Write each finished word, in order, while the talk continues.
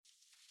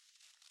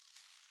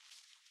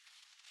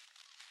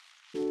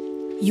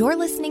You're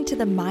listening to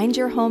the Mind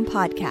Your Home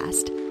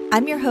podcast.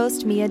 I'm your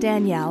host, Mia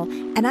Danielle,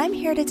 and I'm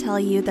here to tell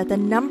you that the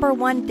number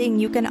one thing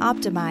you can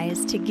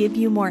optimize to give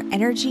you more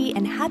energy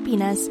and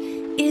happiness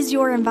is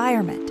your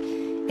environment.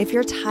 If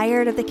you're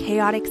tired of the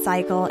chaotic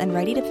cycle and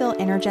ready to feel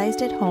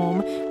energized at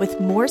home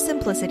with more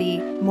simplicity,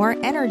 more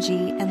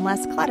energy, and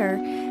less clutter,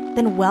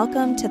 then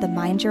welcome to the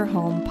Mind Your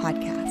Home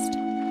podcast.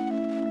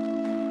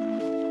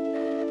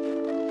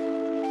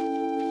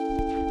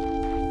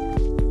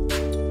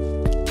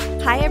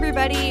 Hi,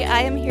 everybody.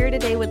 I am here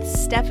today with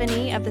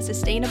Stephanie of the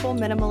Sustainable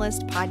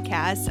Minimalist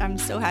podcast. I'm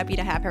so happy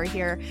to have her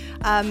here.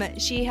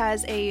 She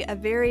has a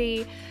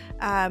very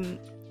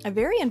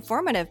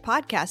informative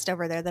podcast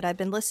over there that I've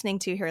been listening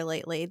to here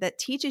lately that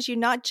teaches you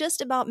not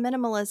just about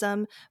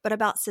minimalism, but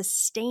about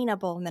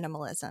sustainable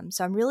minimalism.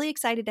 So I'm really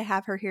excited to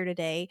have her here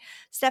today.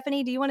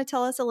 Stephanie, do you want to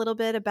tell us a little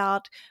bit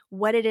about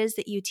what it is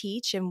that you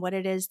teach and what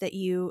it is that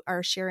you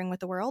are sharing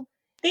with the world?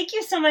 Thank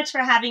you so much for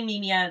having me,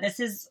 Mia. This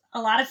is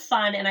a lot of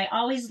fun, and I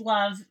always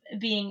love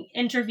being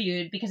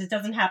interviewed because it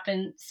doesn't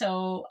happen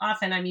so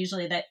often. I'm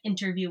usually the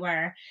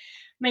interviewer.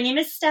 My name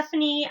is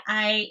Stephanie.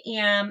 I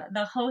am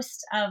the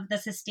host of the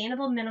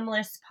Sustainable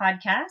Minimalist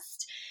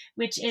podcast,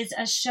 which is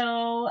a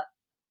show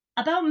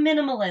about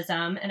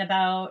minimalism and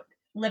about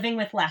living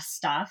with less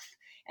stuff.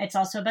 It's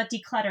also about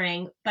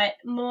decluttering, but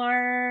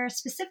more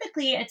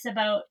specifically, it's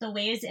about the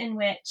ways in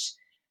which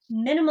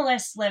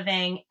minimalist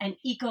living and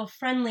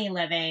eco-friendly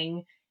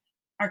living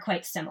are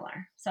quite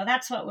similar. So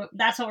that's what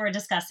we're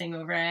discussing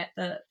over at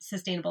the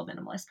Sustainable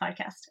Minimalist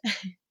podcast.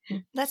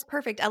 That's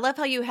perfect. I love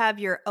how you have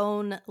your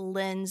own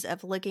lens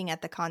of looking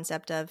at the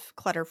concept of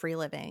clutter-free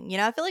living. You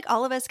know, I feel like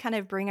all of us kind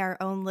of bring our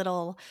own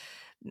little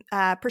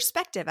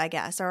perspective, I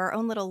guess, or our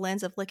own little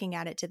lens of looking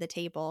at it to the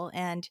table.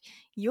 And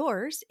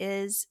yours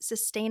is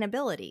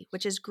sustainability,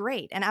 which is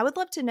great. And I would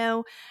love to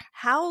know,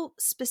 how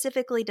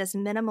specifically does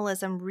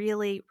minimalism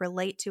really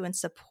relate to and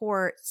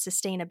support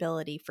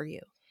sustainability for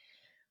you?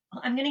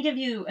 Well, I'm going to give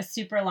you a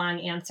super long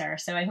answer,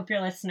 so I hope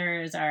your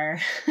listeners are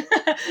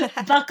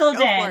buckled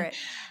Go in. for it.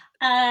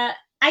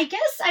 I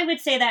guess I would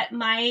say that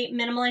my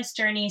minimalist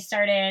journey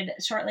started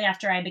shortly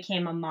after I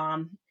became a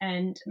mom.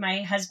 And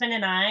my husband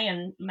and I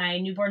and my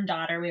newborn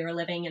daughter, we were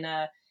living in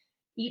a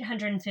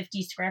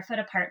 850 square foot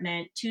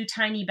apartment, 2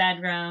 tiny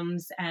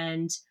bedrooms.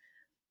 And,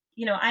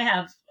 you know, I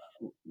have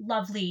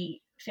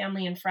lovely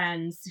family and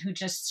friends who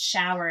just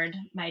showered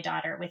my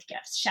daughter with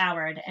gifts,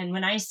 And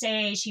when I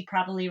say she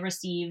probably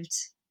received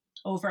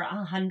over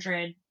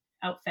 100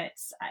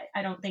 outfits,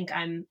 I don't think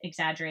I'm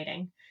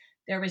exaggerating.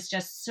 There was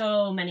just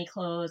so many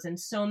clothes and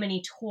so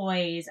many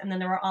toys. And then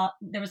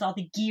there was all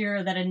the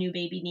gear that a new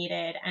baby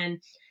needed.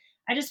 And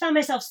I just found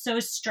myself so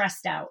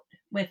stressed out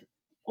with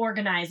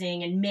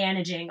organizing and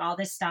managing all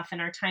this stuff in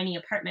our tiny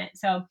apartment.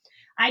 So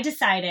I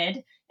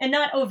decided, and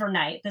not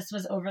overnight, this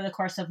was over the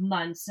course of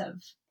months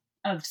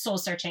of soul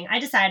searching, I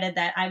decided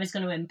that I was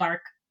going to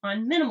embark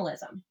on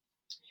minimalism.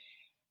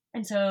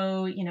 And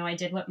so, you know, I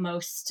did what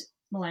most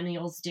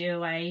millennials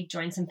do. I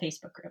joined some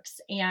Facebook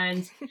groups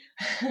and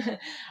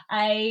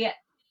I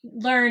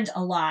learned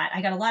a lot.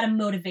 I got a lot of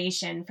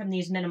motivation from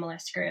these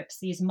minimalist groups,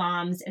 these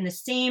moms in the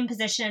same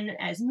position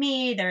as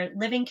me. They're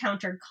living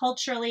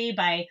counterculturally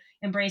by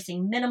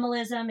embracing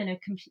minimalism in a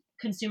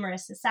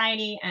consumerist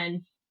society.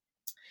 And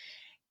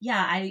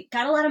yeah, I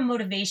got a lot of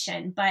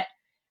motivation, but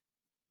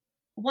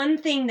one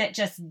thing that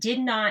just did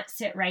not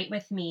sit right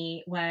with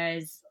me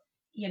was,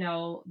 you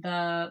know,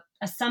 the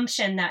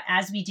assumption that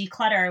as we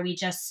declutter, we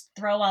just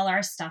throw all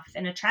our stuff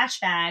in a trash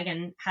bag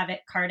and have it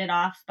carted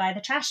off by the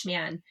trash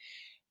man.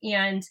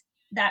 And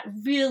that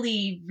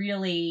really,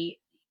 really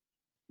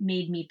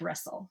made me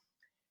bristle.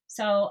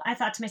 So I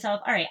thought to myself,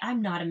 all right,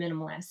 I'm not a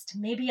minimalist.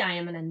 Maybe I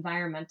am an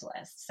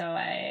environmentalist. So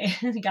I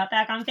got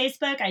back on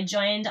Facebook. I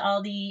joined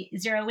all the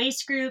zero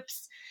waste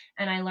groups,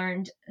 and I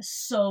learned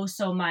so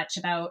much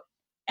about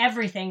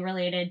everything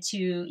related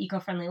to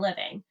eco-friendly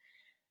living.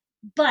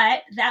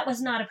 But that was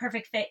not a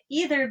perfect fit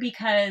either,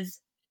 because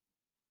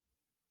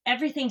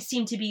everything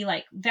seemed to be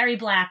like very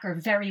black or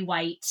very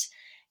white,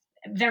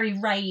 very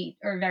right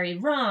or very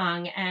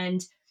wrong. And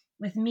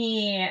with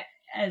me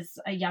as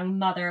a young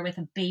mother with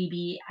a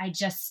baby, I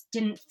just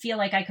didn't feel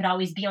like I could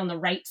always be on the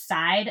right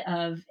side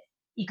of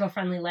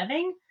eco-friendly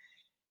living.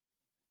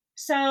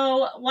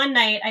 So one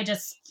night I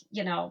just,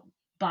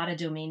 bought a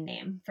domain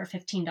name for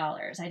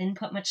 $15. I didn't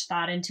put much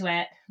thought into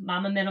it.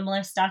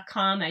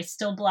 mamaminimalist.com. I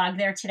still blog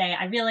there today.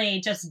 I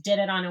really just did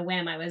it on a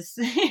whim. I was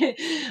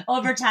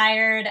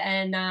overtired,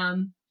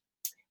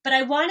 but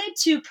I wanted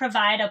to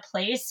provide a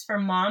place for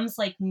moms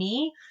like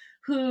me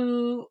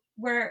who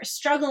were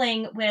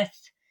struggling with,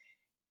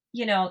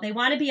 they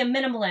want to be a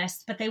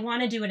minimalist, but they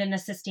want to do it in a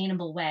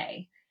sustainable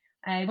way.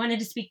 I wanted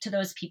to speak to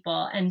those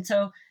people. And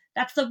so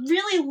that's the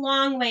really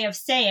long way of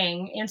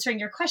answering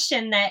your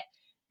question, that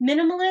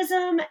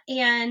minimalism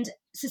and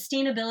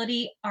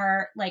sustainability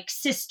are like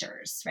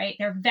sisters, right?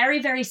 They're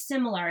very, very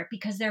similar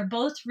because they're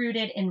both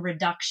rooted in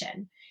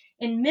reduction.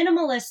 In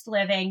minimalist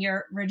living,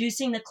 you're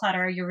reducing the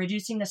clutter, you're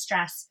reducing the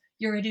stress,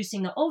 you're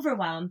reducing the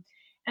overwhelm.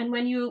 And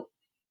when you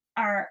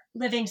are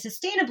living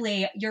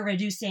sustainably, you're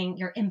reducing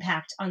your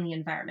impact on the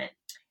environment.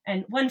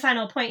 And one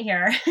final point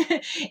here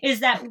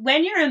is that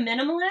when you're a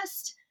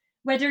minimalist,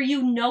 whether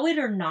you know it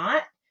or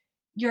not,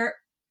 you're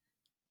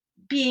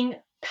being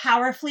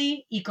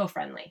powerfully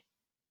eco-friendly.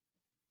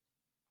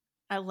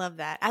 I love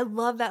that. I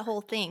love that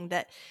whole thing,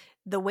 that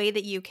the way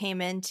that you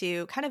came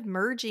into kind of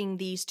merging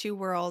these two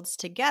worlds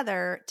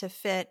together to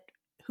fit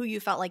who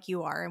you felt like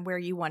you are and where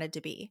you wanted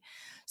to be.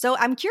 So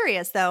I'm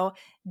curious though,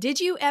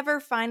 did you ever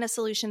find a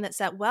solution that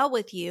sat well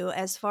with you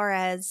as far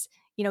as,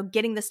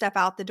 getting the stuff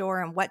out the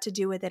door and what to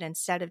do with it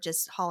instead of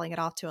just hauling it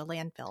off to a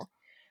landfill?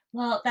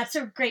 Well, that's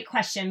a great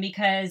question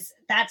because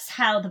that's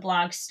how the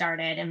blog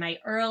started. And my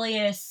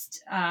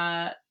earliest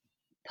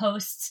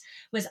posts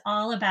was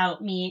all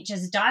about me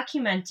just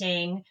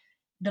documenting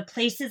the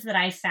places that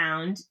I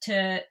found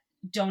to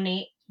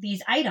donate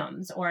these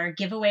items or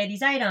give away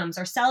these items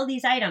or sell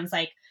these items.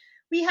 Like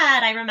we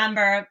had, I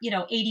remember,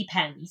 80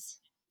 pens.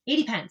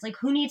 80 pens. Like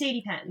who needs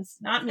 80 pens?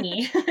 Not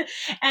me.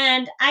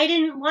 And I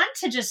didn't want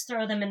to just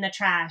throw them in the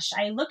trash.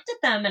 I looked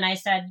at them and I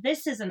said,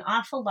 this is an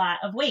awful lot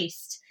of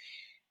waste.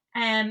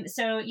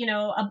 So,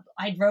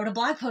 I wrote a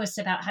blog post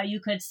about how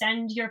you could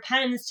send your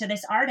pens to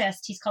this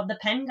artist. He's called the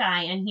Pen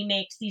Guy, and he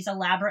makes these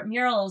elaborate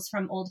murals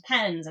from old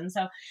pens. And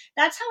so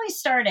that's how I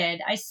started.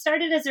 I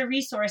started as a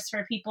resource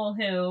for people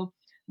who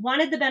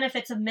wanted the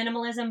benefits of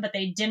minimalism, but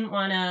they didn't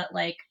want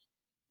to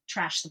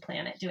trash the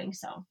planet doing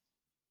so.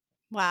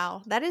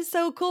 Wow, that is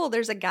so cool.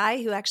 There's a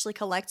guy who actually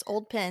collects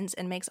old pens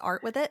and makes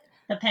art with it.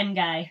 The Pen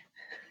Guy.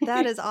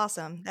 That is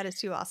awesome. That is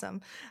too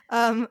awesome.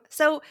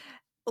 So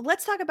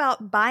let's talk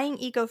about buying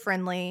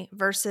eco-friendly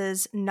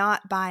versus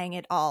not buying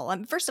at all.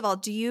 First of all,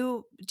 do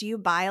you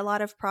buy a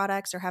lot of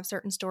products or have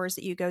certain stores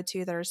that you go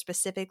to that are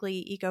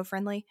specifically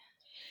eco-friendly?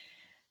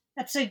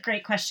 That's a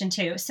great question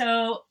too.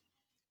 So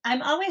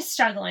I'm always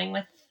struggling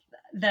with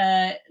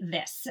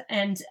this,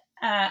 and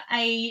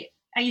I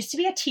used to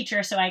be a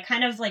teacher, so I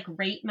kind of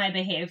rate my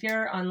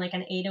behavior on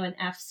an A to an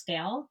F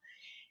scale.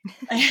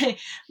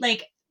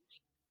 Like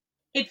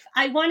if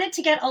I wanted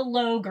to get a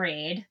low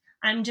grade,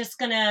 I'm just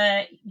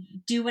gonna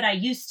do what I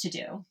used to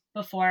do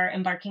before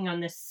embarking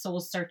on this soul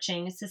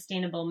searching,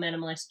 sustainable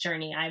minimalist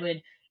journey. I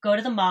would go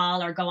to the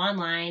mall or go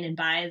online and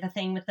buy the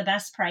thing with the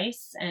best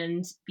price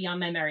and be on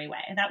my merry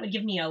way. That would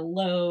give me a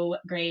low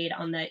grade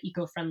on the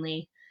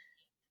eco-friendly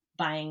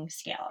buying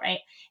scale,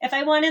 right? If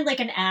I wanted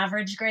an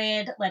average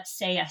grade, let's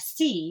say a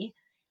C,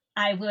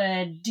 I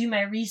would do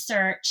my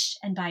research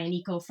and buy an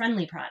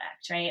eco-friendly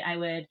product, right? I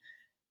would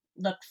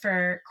look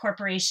for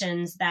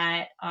corporations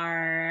that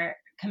are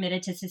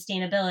committed to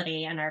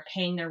sustainability and are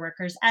paying their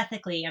workers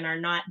ethically and are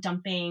not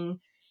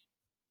dumping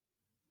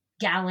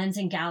gallons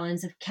and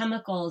gallons of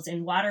chemicals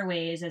in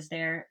waterways as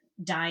they're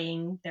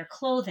dyeing their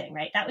clothing,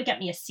 right? That would get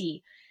me a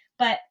C.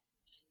 But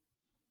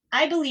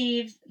I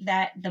believe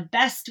that the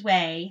best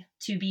way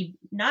to be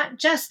not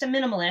just a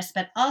minimalist,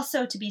 but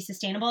also to be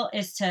sustainable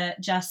is to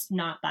just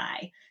not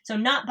buy. So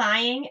not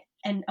buying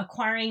and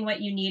acquiring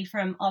what you need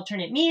from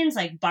alternate means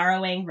like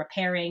borrowing,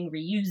 repairing,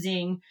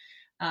 reusing,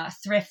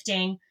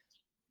 thrifting.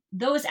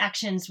 Those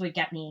actions would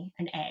get me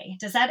an A.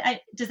 Does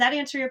that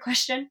answer your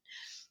question?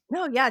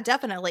 No, yeah,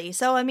 definitely.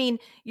 So, I mean,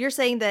 you're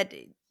saying that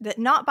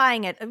not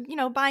buying it,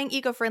 buying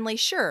eco-friendly,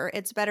 sure,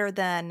 it's better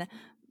than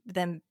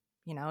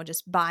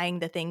just buying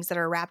the things that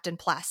are wrapped in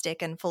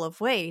plastic and full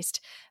of waste.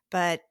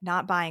 But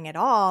not buying at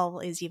all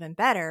is even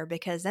better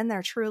because then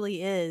there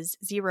truly is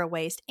zero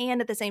waste.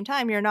 And at the same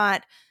time, you're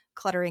not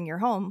cluttering your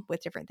home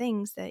with different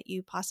things that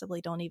you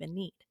possibly don't even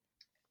need.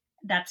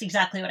 That's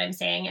exactly what I'm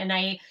saying. And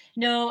I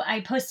know I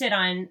posted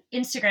on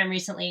Instagram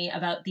recently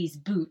about these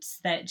boots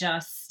that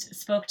just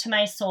spoke to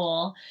my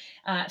soul.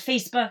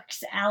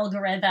 Facebook's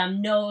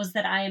algorithm knows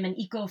that I am an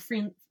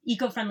eco-friendly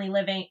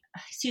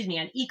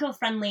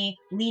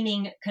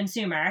leaning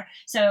consumer.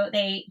 So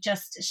they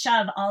just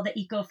shove all the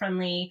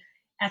eco-friendly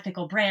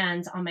ethical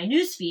brands on my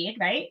newsfeed,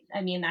 right?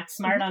 I mean, that's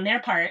smart on their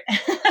part.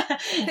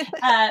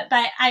 But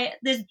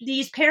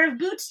these pair of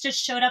boots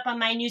just showed up on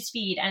my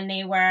newsfeed and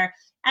they were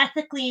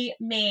ethically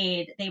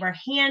made. They were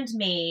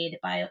handmade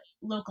by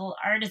local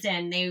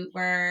artisan. They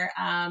were,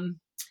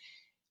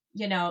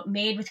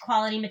 made with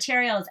quality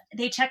materials.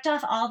 They checked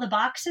off all the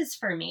boxes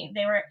for me.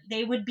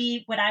 They would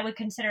be what I would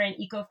consider an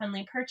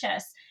eco-friendly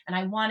purchase. And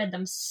I wanted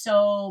them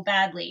so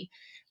badly.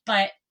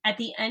 But at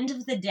the end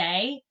of the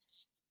day,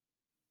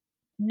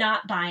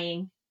 not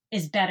buying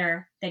is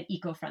better than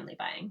eco-friendly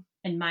buying,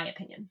 in my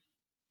opinion.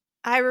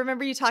 I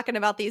remember you talking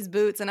about these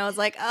boots and I was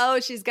like, oh,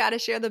 she's got to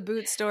share the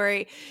boot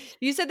story.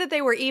 You said that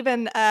they were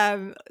even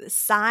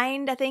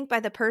signed, I think,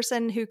 by the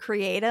person who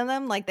created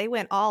them. Like they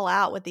went all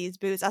out with these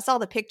boots. I saw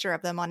the picture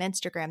of them on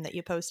Instagram that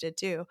you posted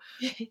too.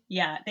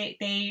 Yeah,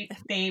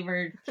 they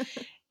were,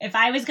 if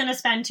I was going to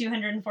spend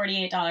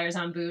 $248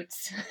 on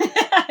boots,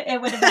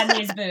 it would have been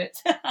these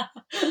boots.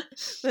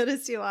 That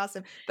is too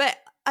awesome. But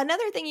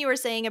another thing you were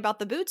saying about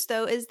the boots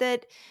though is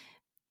that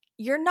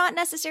you're not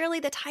necessarily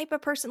the type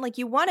of person, like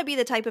you want to be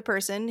the type of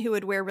person who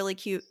would wear really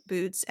cute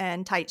boots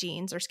and tight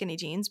jeans or skinny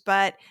jeans,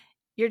 but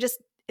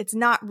it's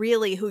not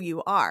really who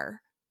you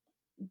are.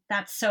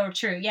 That's so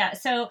true. Yeah.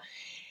 So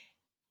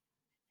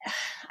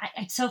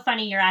it's so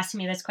funny you're asking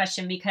me this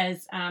question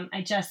because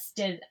I just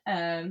did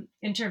an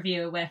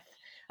interview with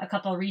a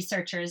couple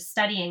researchers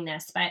studying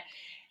this, but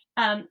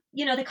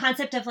the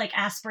concept of like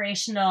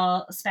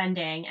aspirational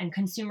spending and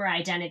consumer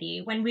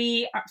identity. When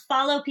we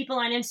follow people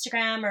on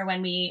Instagram or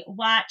when we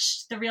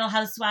watch The Real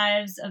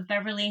Housewives of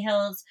Beverly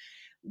Hills,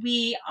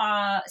 we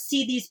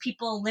see these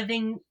people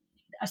living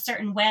a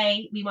certain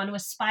way. We want to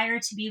aspire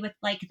to be with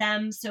like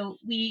them. So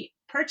we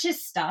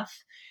purchase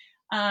stuff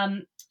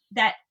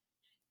that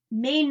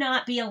may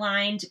not be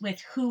aligned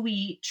with who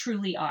we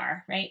truly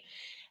are, right?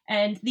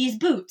 And these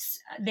boots,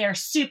 they're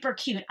super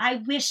cute.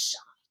 I wish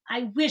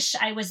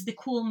I was the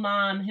cool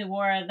mom who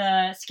wore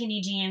the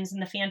skinny jeans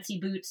and the fancy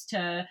boots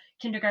to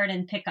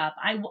kindergarten pickup.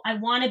 I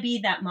want to be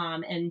that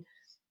mom, and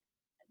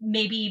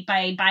maybe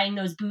by buying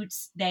those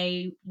boots,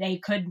 they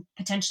could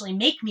potentially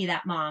make me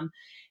that mom.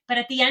 But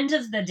at the end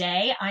of the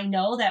day, I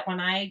know that when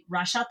I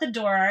rush out the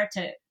door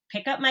to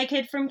pick up my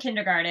kid from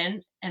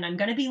kindergarten and I'm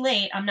going to be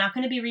late, I'm not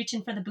going to be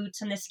reaching for the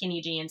boots and the skinny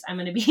jeans. I'm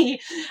going to be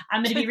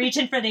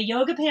reaching for the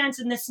yoga pants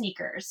and the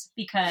sneakers,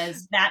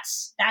 because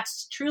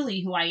that's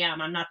truly who I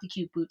am. I'm not the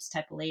cute boots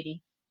type of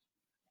lady.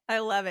 I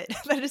love it.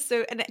 That is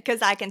so,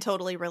 because I can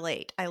totally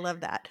relate. I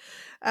love that.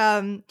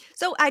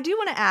 So I do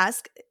want to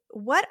ask,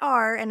 what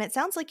are, and it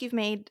sounds like you've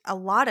made a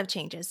lot of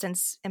changes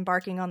since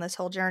embarking on this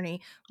whole journey.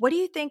 What do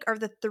you think are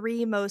the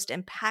three most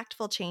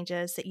impactful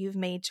changes that you've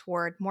made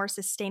toward more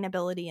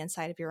sustainability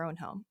inside of your own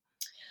home?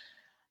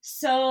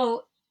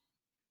 So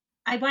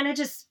I want to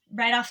just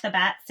right off the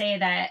bat say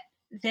that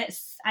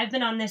I've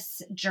been on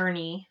this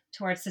journey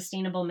towards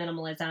sustainable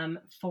minimalism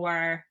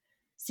for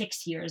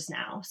 6 years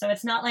now. So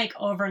it's not like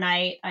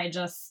overnight I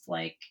just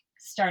like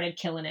started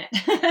killing it.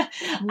 Yeah.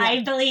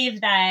 I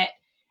believe that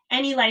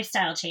any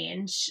lifestyle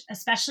change,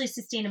 especially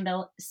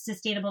sustainable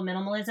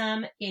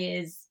minimalism,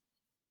 is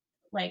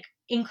like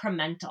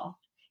incremental.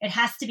 It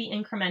has to be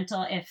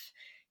incremental if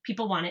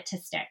people want it to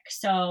stick.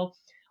 So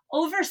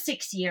over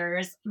 6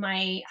 years,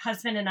 my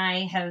husband and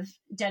I have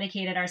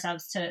dedicated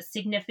ourselves to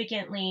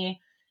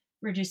significantly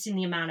reducing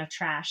the amount of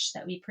trash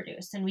that we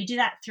produce. And we do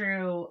that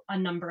through a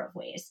number of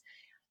ways.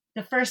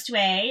 The first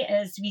way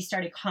is we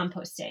started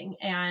composting.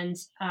 And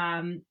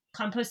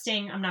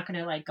composting, I'm not going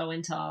to like go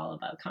into all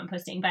about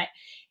composting, but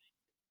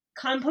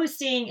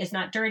composting is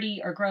not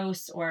dirty or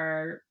gross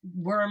or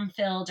worm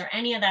filled or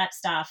any of that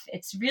stuff.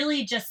 It's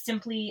really just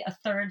simply a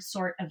third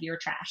sort of your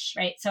trash,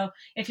 right? So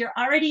if you're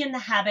already in the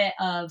habit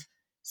of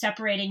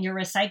separating your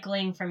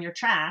recycling from your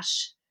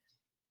trash,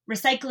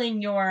 recycling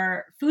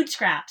your food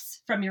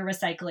scraps from your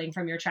recycling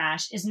from your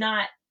trash is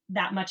not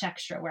that much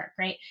extra work,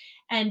 right?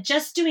 And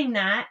just doing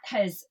that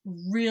has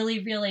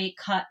really, really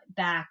cut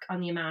back on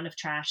the amount of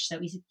trash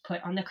that we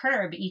put on the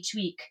curb each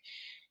week.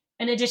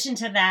 In addition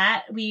to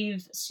that,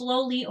 we've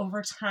slowly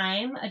over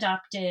time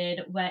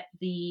adopted what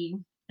the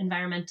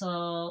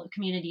environmental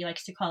community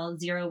likes to call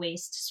zero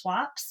waste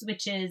swaps,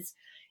 which is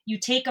you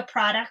take a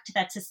product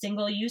that's a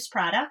single use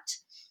product,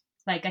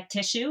 like a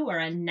tissue or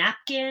a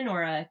napkin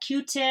or a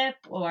Q-tip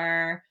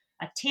or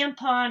a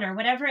tampon or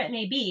whatever it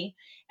may be,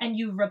 and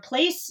you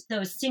replace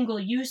those single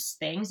use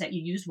things that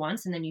you use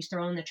once and then you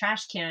throw in the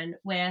trash can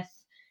with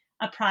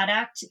a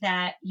product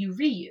that you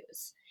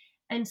reuse.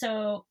 And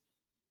so,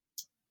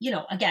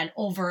 again,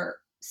 over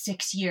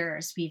 6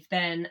 years, we've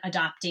been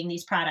adopting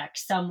these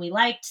products. Some we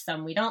liked,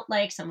 some we don't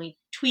like, some we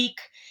tweak.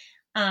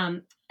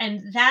 And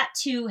that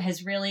too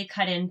has really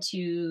cut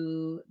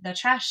into the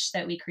trash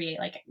that we create.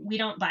 Like, we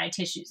don't buy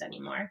tissues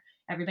anymore.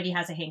 Everybody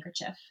has a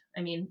handkerchief.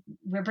 I mean,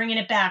 we're bringing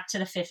it back to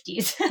the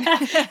 50s.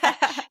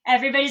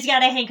 Everybody's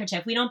got a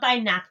handkerchief. We don't buy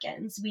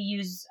napkins. We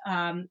use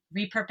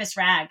repurposed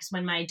rags.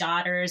 When my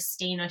daughters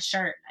stain a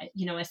shirt,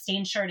 a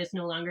stained shirt is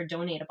no longer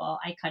donatable.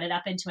 I cut it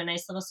up into a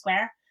nice little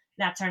square.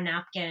 That's our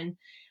napkin.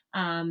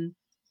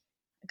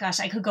 Gosh,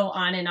 I could go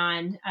on and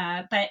on.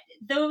 But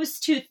those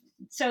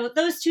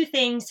two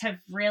things have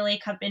really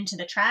come into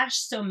the trash,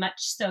 so much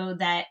so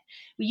that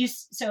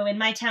so in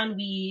my town,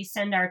 we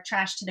send our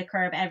trash to the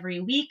curb every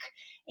week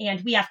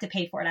and we have to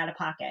pay for it out of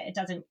pocket.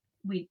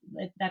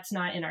 That's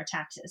not in our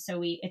taxes.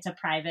 So it's a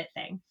private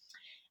thing.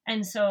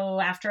 And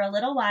so after a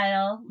little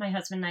while, my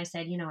husband and I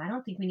said, I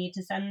don't think we need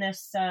to send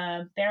this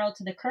barrel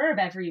to the curb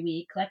every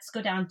week. Let's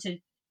go down to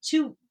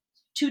two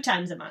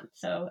times a month.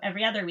 So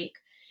every other week.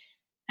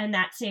 And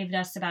that saved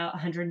us about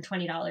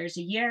 $120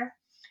 a year.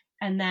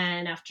 And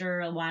then after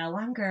a while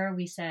longer,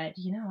 we said,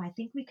 I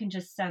think we can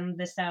just send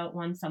this out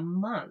once a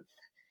month.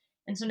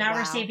 And so now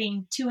We're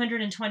saving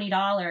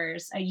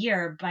 $220 a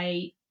year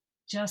by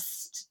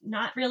just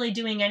not really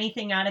doing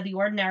anything out of the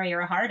ordinary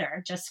or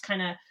harder, just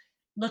kind of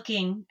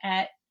looking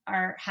at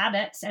our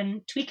habits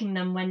and tweaking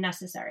them when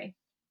necessary.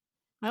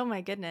 Oh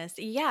my goodness.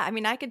 Yeah. I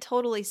mean, I could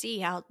totally see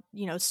how,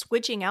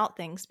 switching out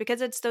things,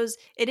 because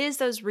it is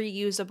those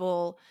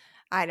reusable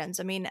items.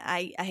 I mean,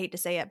 I hate to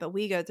say it, but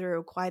we go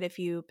through quite a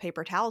few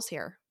paper towels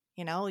here.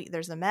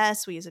 There's a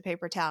mess, we use a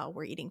paper towel.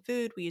 We're eating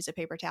food, we use a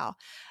paper towel.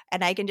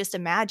 And I can just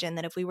imagine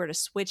that if we were to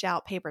switch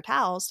out paper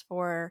towels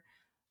for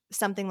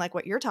something like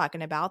what you're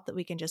talking about that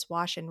we can just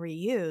wash and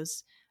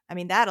reuse, I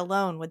mean, that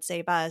alone would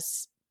save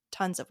us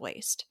tons of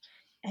waste.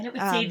 And it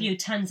would save you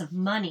tons of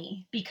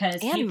money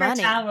because And paper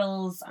money.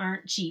 towels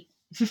aren't cheap.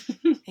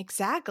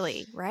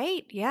 Exactly.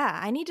 Right. Yeah.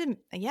 I need to,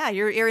 yeah,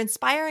 you're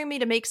inspiring me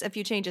to make a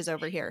few changes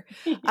over here.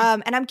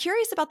 And I'm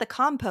curious about the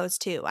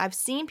compost too. I've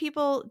seen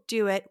people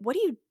do it. What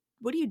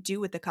do you do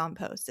with the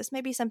compost? This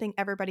may be something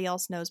everybody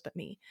else knows but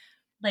me.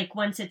 Like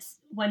once it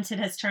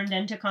has turned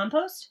into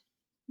compost?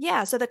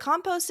 Yeah. So the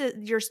compost is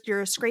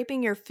you're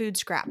scraping your food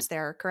scraps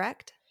there,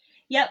 correct?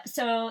 Yep.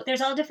 So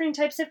there's all different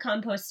types of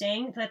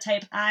composting. The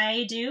type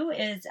I do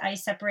is I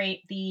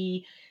separate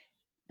the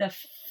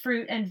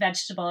fruit and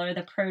vegetable or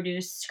the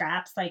produce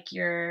scraps, like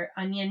your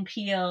onion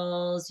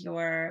peels,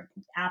 your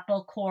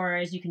apple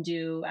cores. You can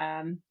do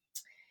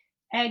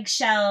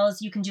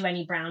eggshells. You can do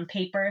any brown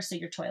paper, so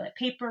your toilet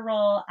paper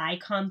roll. I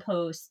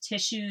compost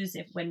tissues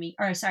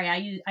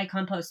I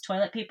compost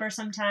toilet paper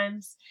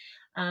sometimes.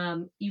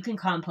 You can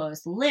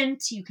compost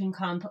lint. You can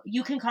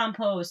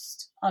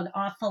compost an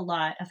awful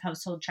lot of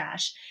household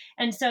trash.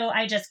 And so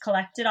I just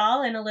collect it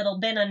all in a little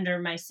bin under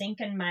my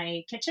sink in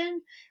my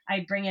kitchen.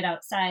 I bring it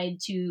outside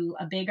to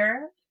a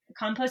bigger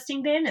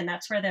composting bin, and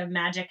that's where the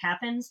magic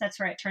happens. That's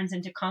where it turns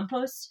into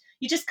compost.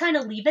 You just kind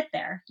of leave it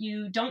there.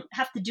 You don't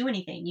have to do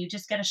anything. You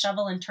just get a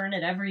shovel and turn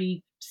it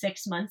every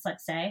 6 months,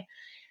 let's say.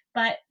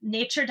 But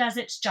nature does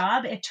its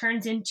job. It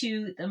turns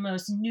into the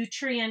most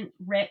nutrient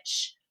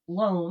rich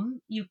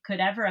loam you could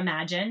ever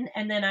imagine.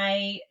 And then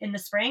in the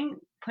spring,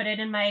 put it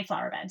in my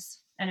flower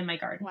beds and in my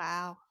garden.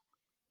 Wow.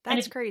 And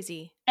That's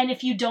crazy.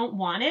 if you don't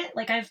want it,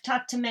 like I've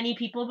talked to many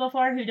people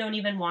before who don't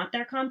even want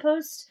their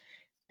compost,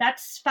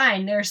 that's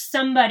fine. There's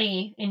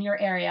somebody in your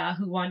area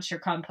who wants your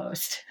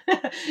compost.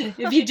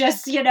 If you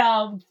just,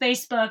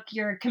 Facebook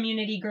your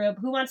community group,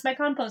 who wants my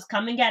compost?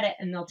 Come and get it,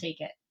 and they'll take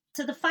it.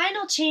 So the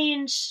final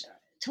change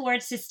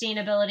towards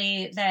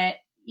sustainability that,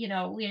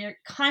 we're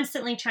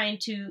constantly trying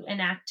to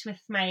enact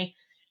with my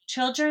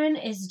children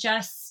is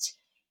just,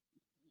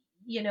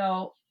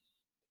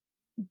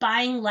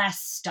 buying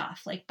less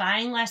stuff, like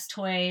buying less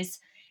toys.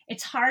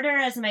 It's harder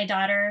as my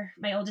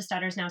oldest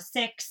daughter is now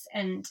 6,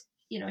 and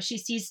she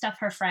sees stuff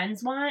her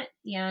friends want,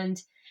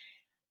 and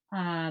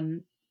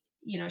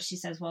she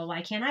says, well,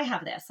 why can't I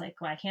have this? Like,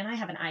 why can't I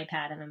have an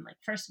iPad? And I'm like,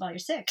 first of all, you're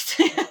 6.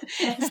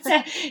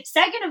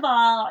 Second of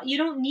all, you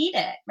don't need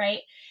it, right?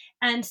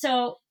 And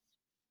so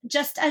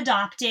just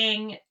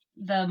adopting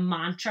the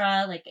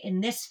mantra, like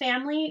in this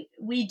family,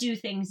 we do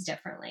things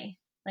differently.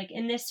 Like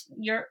in this,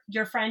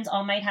 your friends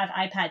all might have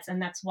iPads,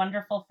 and that's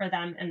wonderful for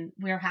them, and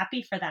we're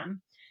happy for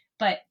them.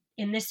 But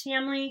in this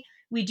family,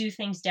 we do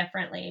things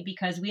differently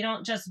because we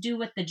don't just do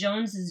what the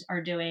Joneses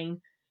are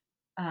doing.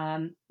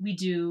 We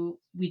do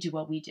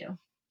what we do.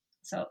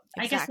 So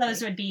Exactly. I guess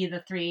those would be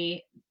the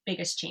 3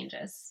 biggest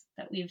changes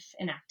that we've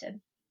enacted.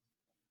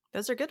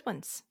 Those are good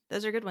ones.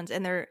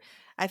 And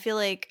I feel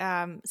like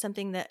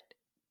something that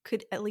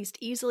could at least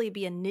easily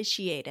be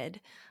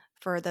initiated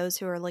for those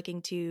who are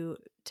looking to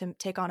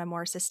take on a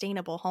more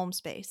sustainable home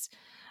space.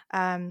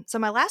 So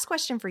my last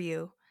question for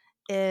you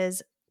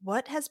is,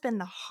 what has been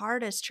the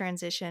hardest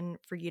transition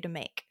for you to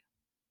make?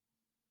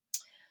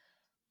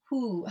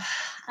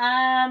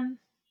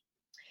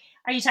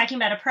 Are you talking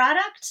about a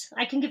product?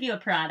 I can give you a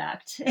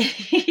product.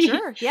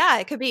 Sure. Yeah,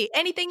 it could be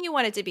anything you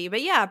want it to be.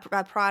 But yeah,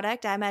 a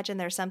product, I imagine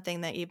there's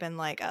something that you've been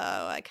like,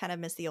 oh, I kind of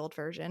miss the old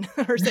version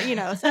or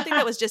something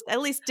that was just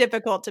at least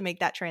difficult to make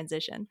that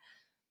transition.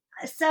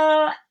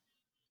 So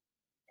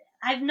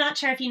I'm not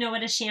sure if you know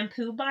what a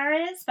shampoo bar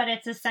is, but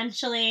it's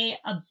essentially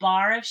a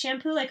bar of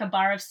shampoo, like a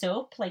bar of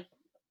soap,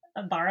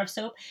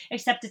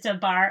 except it's a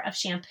bar of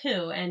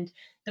shampoo. And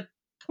the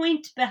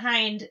point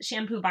behind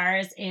shampoo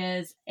bars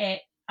is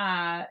it,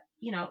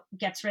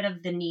 gets rid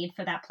of the need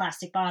for that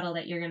plastic bottle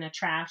that you're going to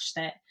trash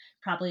that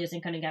probably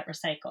isn't going to get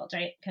recycled,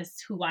 right?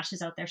 Because who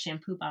washes out their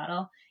shampoo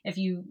bottle?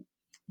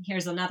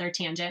 Here's another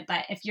tangent,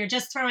 but if you're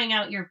just throwing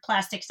out your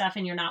plastic stuff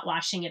and you're not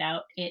washing it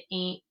out, it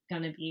ain't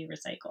going to be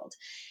recycled.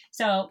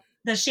 So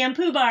the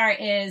shampoo bar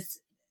is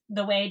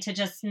the way to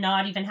just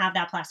not even have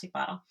that plastic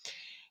bottle.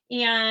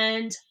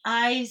 And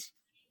I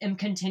am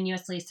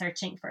continuously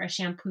searching for a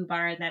shampoo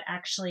bar that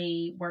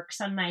actually works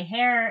on my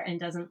hair and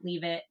doesn't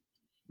leave it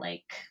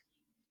like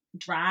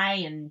dry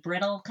and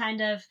brittle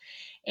kind of.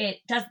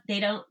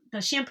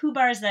 The shampoo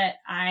bars that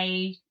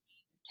I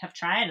have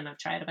tried, and I've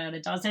tried about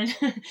a dozen,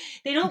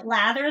 they don't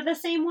lather the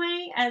same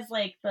way as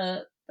like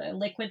the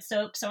liquid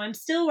soap. So I'm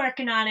still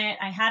working on it.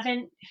 I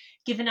haven't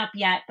given up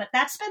yet, but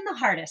that's been the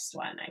hardest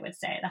one, I would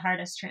say, the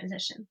hardest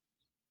transition.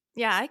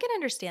 Yeah, I can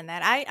understand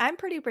that. I'm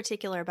pretty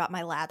particular about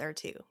my lather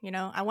too.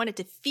 I want it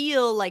to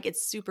feel like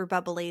it's super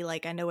bubbly,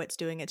 like I know it's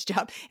doing its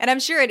job. And I'm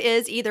sure it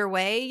is either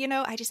way,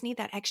 I just need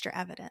that extra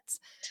evidence.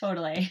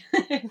 Totally.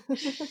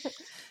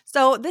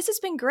 So this has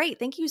been great.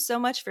 Thank you so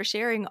much for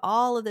sharing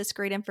all of this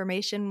great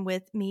information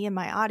with me and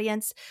my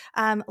audience.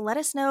 Let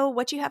us know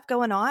what you have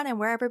going on and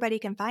where everybody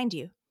can find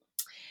you.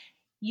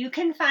 You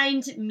can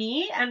find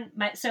me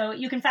so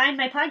you can find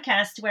my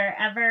podcast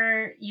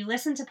wherever you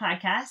listen to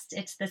podcasts.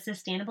 It's the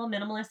Sustainable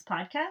Minimalist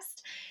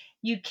Podcast.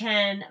 You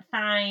can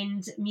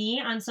find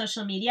me on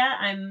social media.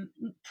 I'm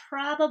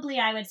probably,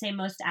 I would say,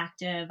 most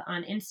active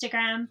on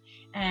Instagram,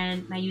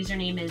 and my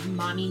username is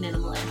Mommy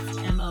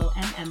Minimalist,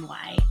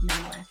 Mommy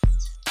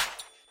Minimalist.